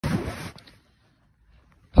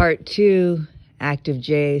Part 2,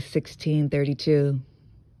 ActiveeJ1632.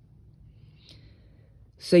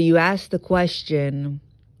 So you ask the question,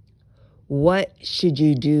 what should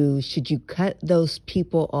you do? Should you cut those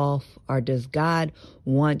people off, or does God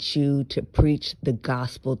want you to preach the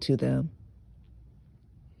gospel to them?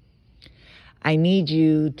 I need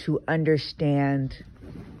you to understand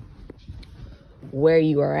where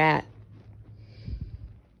you are at.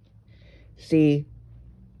 See,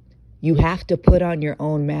 you have to put on your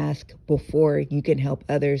own mask before you can help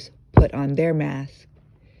others put on their mask.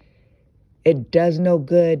 It does no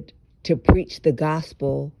good to preach the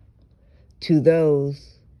gospel to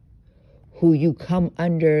those who you come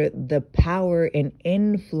under the power and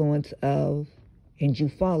influence of and you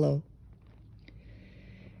follow.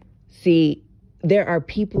 See, there are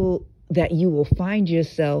people that you will find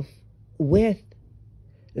yourself with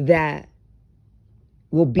that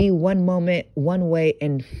will be one moment one way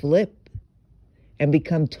and flip and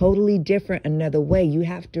become totally different another way. You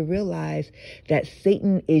have to realize that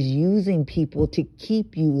Satan is using people to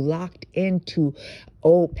keep you locked into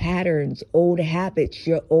old patterns, old habits,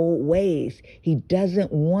 your old ways. He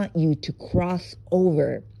doesn't want you to cross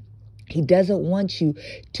over. He doesn't want you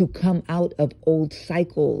to come out of old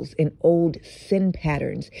cycles and old sin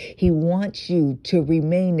patterns. He wants you to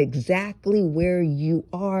remain exactly where you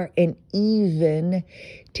are and even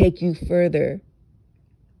take you further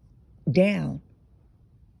down.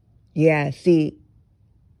 Yeah, see,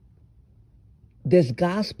 this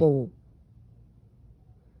gospel,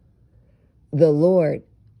 the Lord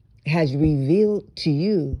has revealed to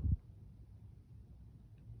you.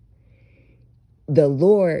 The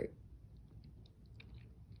Lord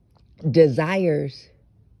desires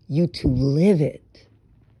you to live it.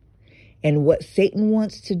 And what Satan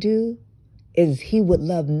wants to do is he would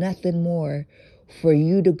love nothing more for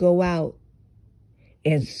you to go out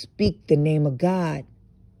and speak the name of God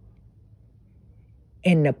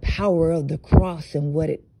and the power of the cross and what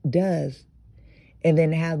it does, and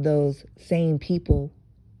then have those same people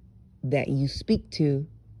that you speak to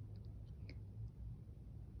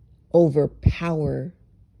overpower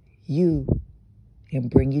you and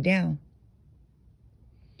bring you down.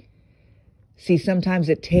 See, sometimes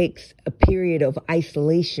it takes a period of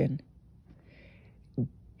isolation.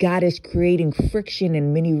 God is creating friction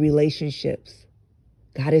in many relationships.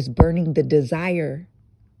 God is burning the desire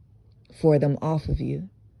for them off of you.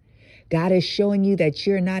 God is showing you that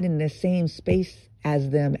you're not in the same space as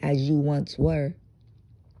them as you once were.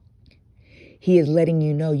 He is letting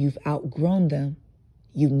you know you've outgrown them.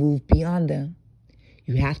 You've moved beyond them.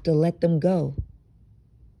 You have to let them go.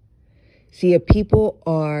 See, if people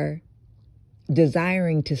are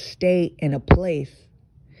desiring to stay in a place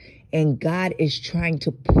and God is trying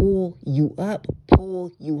to pull you up,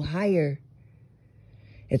 pull you higher,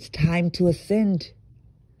 it's time to ascend.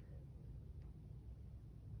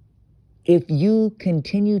 If you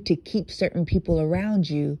continue to keep certain people around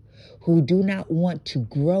you who do not want to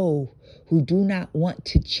grow, who do not want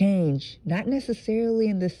to change, not necessarily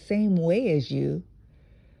in the same way as you,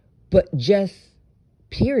 but just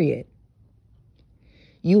period,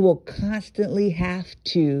 you will constantly have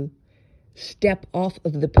to step off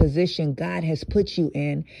of the position God has put you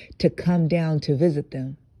in to come down to visit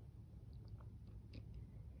them.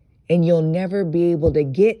 And you'll never be able to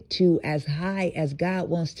get to as high as God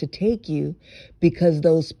wants to take you because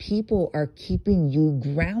those people are keeping you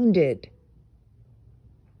grounded.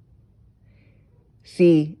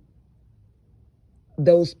 See,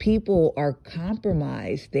 those people are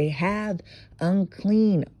compromised. They have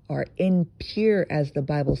unclean or impure, as the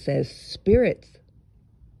Bible says, spirits.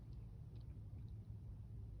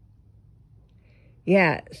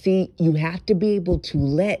 Yeah, see, you have to be able to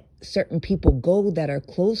let certain people go that are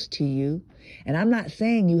close to you. And I'm not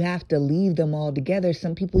saying you have to leave them all together.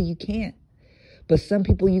 Some people you can't. But some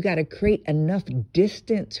people you got to create enough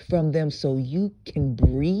distance from them so you can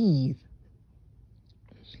breathe.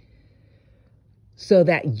 So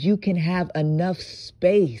that you can have enough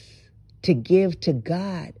space to give to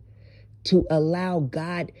God, to allow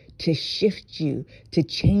God to shift you, to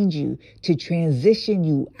change you, to transition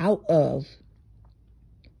you out of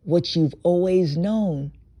what you've always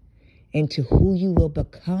known into who you will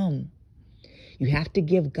become. You have to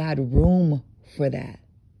give God room for that.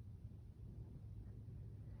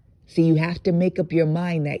 See, you have to make up your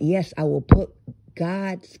mind that, yes, I will put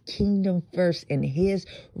God's kingdom first and his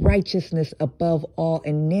righteousness above all,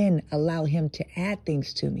 and then allow him to add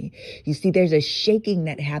things to me. You see, there's a shaking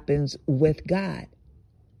that happens with God.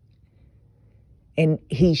 And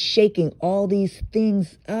he's shaking all these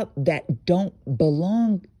things up that don't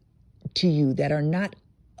belong to you, that are not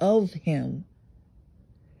of him,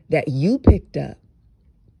 that you picked up.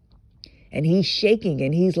 And he's shaking,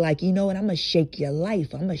 and he's like, you know what? I'm going to shake your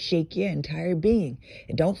life. I'm going to shake your entire being.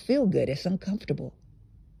 It don't feel good. It's uncomfortable.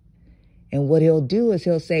 And what he'll do is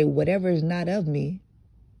he'll say, whatever is not of me,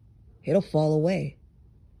 it'll fall away.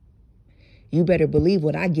 You better believe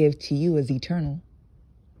what I give to you is eternal.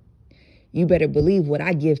 You better believe what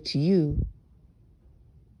I give to you,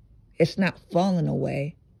 it's not falling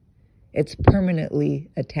away. It's permanently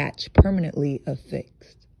attached, permanently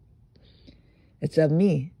affixed. It's of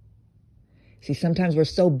me. See, sometimes we're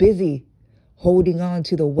so busy holding on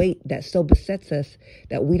to the weight that so besets us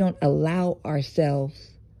that we don't allow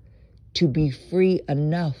ourselves to be free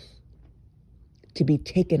enough to be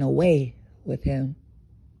taken away with him.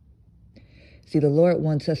 See, the Lord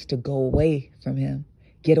wants us to go away from him,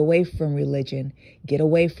 get away from religion, get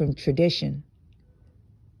away from tradition,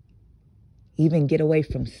 even get away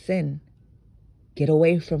from sin, get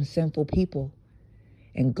away from sinful people,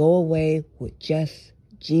 and go away with just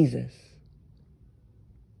Jesus.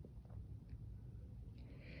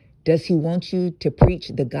 Does he want you to preach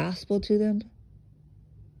the gospel to them?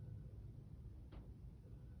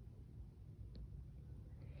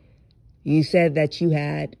 You said that you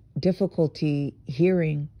had difficulty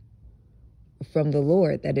hearing from the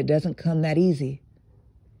Lord, that it doesn't come that easy.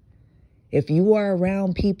 If you are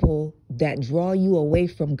around people that draw you away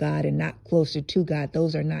from God and not closer to God,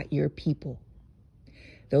 those are not your people.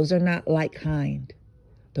 Those are not like kind.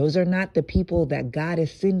 Those are not the people that God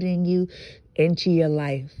is sending you into your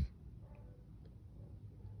life.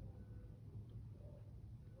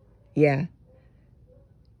 Yeah.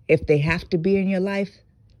 If they have to be in your life,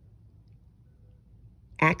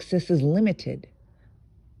 access is limited.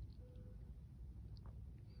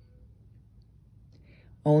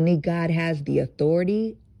 Only God has the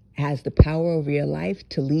authority, has the power over your life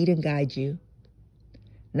to lead and guide you,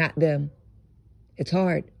 not them. It's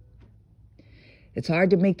hard. It's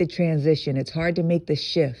hard to make the transition. It's hard to make the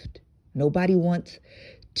shift. Nobody wants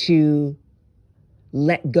to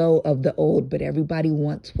let go of the old, but everybody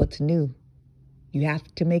wants what's new. You have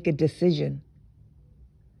to make a decision.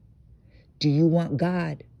 Do you want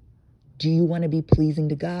God? Do you want to be pleasing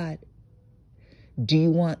to God? Do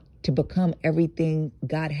you want to become everything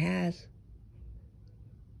God has?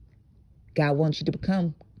 God wants you to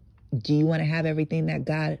become. Do you want to have everything that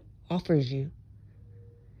God offers you?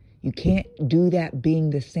 You can't do that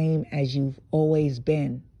being the same as you've always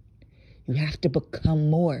been. You have to become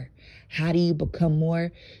more. How do you become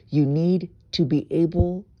more? You need to be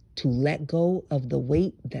able to let go of the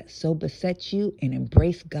weight that so besets you and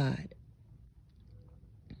embrace God.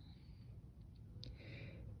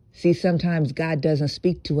 See, sometimes God doesn't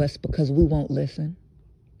speak to us because we won't listen.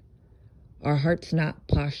 Our heart's not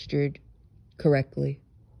postured correctly.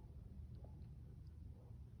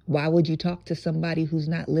 Why would you talk to somebody who's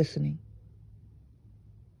not listening?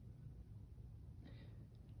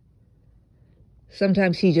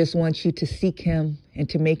 Sometimes he just wants you to seek him and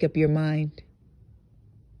to make up your mind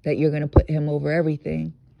that you're going to put him over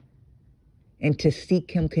everything and to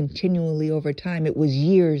seek him continually over time. It was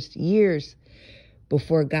years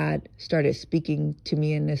before God started speaking to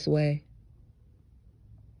me in this way.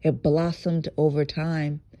 It blossomed over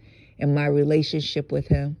time in my relationship with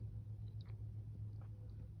him.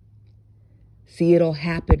 See, it'll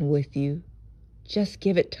happen with you. Just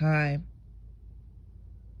give it time.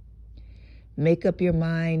 Make up your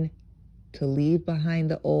mind to leave behind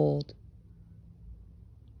the old,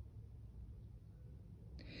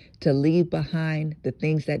 to leave behind the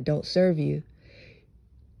things that don't serve you.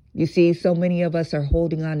 You see, so many of us are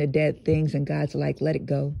holding on to dead things, and God's like, let it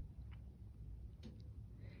go.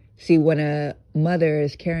 See, when a mother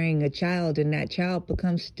is carrying a child and that child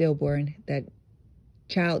becomes stillborn, that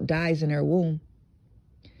child dies in her womb,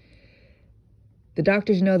 the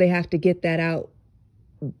doctors know they have to get that out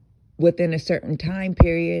within a certain time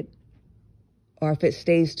period, or if it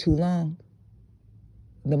stays too long,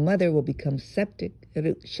 the mother will become septic.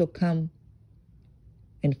 She'll come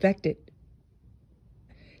infected.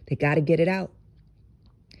 They got to get it out.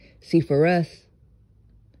 See, for us,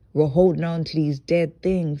 we're holding on to these dead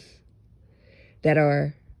things that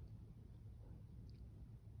are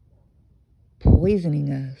poisoning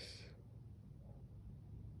us.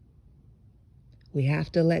 We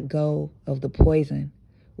have to let go of the poison.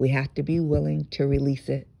 We have to be willing to release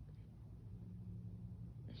it.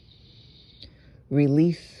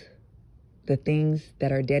 Release the things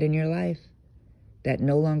that are dead in your life that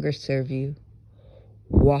no longer serve you.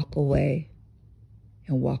 Walk away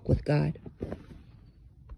and walk with God.